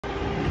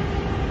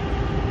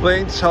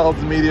Blane Charles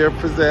Media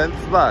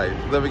presents Life,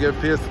 Living It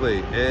Fiercely,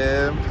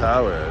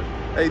 Empowered,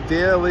 a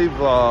daily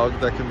vlog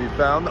that can be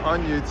found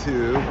on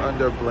YouTube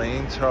under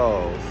Blane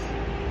Charles,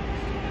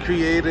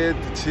 created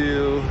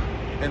to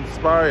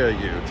inspire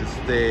you to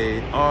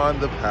stay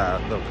on the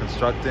path of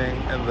constructing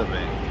and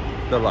living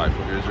the life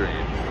of your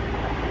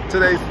dreams.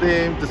 Today's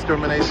theme,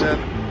 discrimination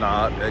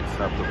not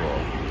acceptable.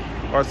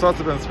 Our source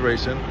of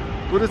inspiration,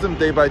 Buddhism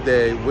Day by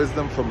Day,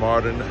 Wisdom for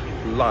Modern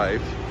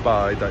Life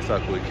by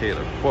Daisaku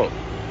Ikeda. Quote,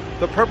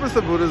 "The purpose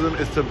of Buddhism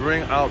is to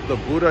bring out the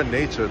Buddha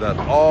nature that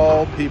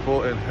all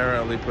people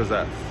inherently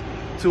possess,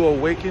 to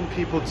awaken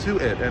people to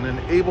it and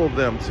enable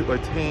them to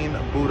attain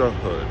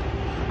Buddhahood.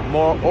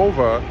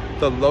 Moreover,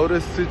 the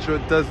Lotus Sutra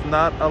does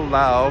not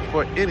allow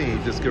for any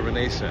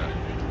discrimination."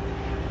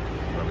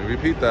 Let me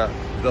repeat that.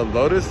 The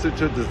Lotus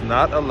Sutra does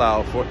not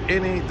allow for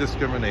any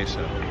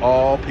discrimination.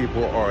 All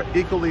people are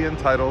equally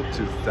entitled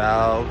to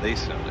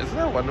salvation. Isn't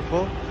that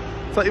wonderful?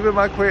 So even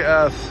my queer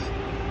ass,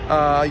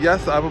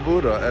 yes, I'm a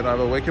Buddha and I've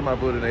awakened my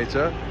Buddha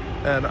nature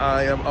and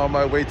I am on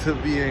my way to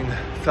being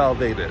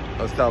salvated,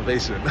 or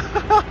salvation.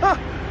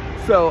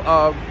 So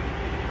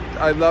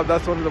I love,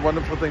 that's one of the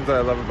wonderful things that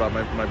I love about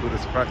my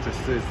Buddhist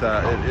practice, is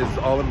that it is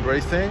all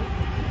embracing.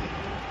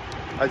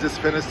 I just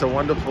finished a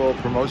wonderful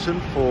promotion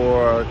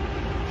for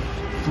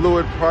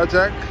Fluid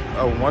Project,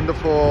 a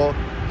wonderful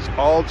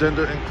all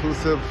gender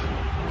inclusive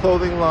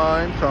clothing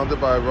line founded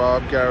by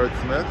Rob Garrett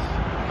Smith.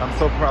 I'm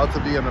so proud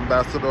to be an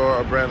ambassador,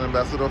 a brand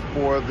ambassador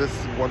for this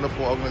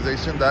wonderful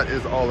organization that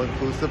is all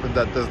inclusive and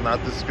that does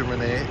not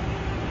discriminate,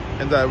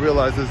 and that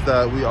realizes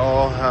that we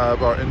all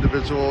have our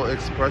individual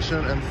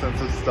expression and sense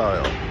of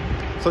style.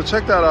 So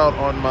check that out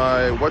on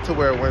my What to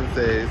Wear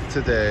Wednesdays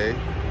today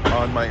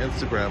on my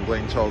Instagram,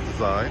 Blane Charles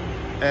Design.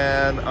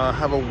 And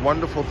have a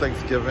wonderful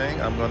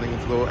Thanksgiving. I'm running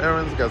into little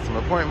errands, got some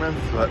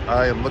appointments, but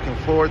I am looking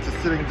forward to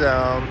sitting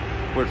down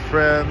with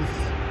friends,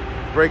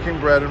 breaking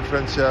bread and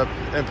friendship,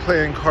 and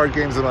playing card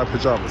games in my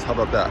pajamas. How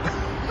about that?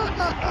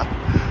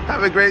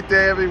 Have a great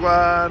day,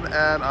 everyone,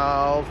 and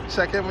I'll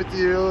check in with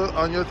you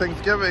on your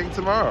Thanksgiving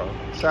tomorrow.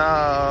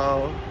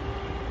 Ciao.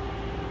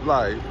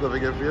 Life,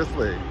 living it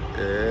fiercely,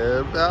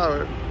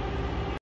 empowered.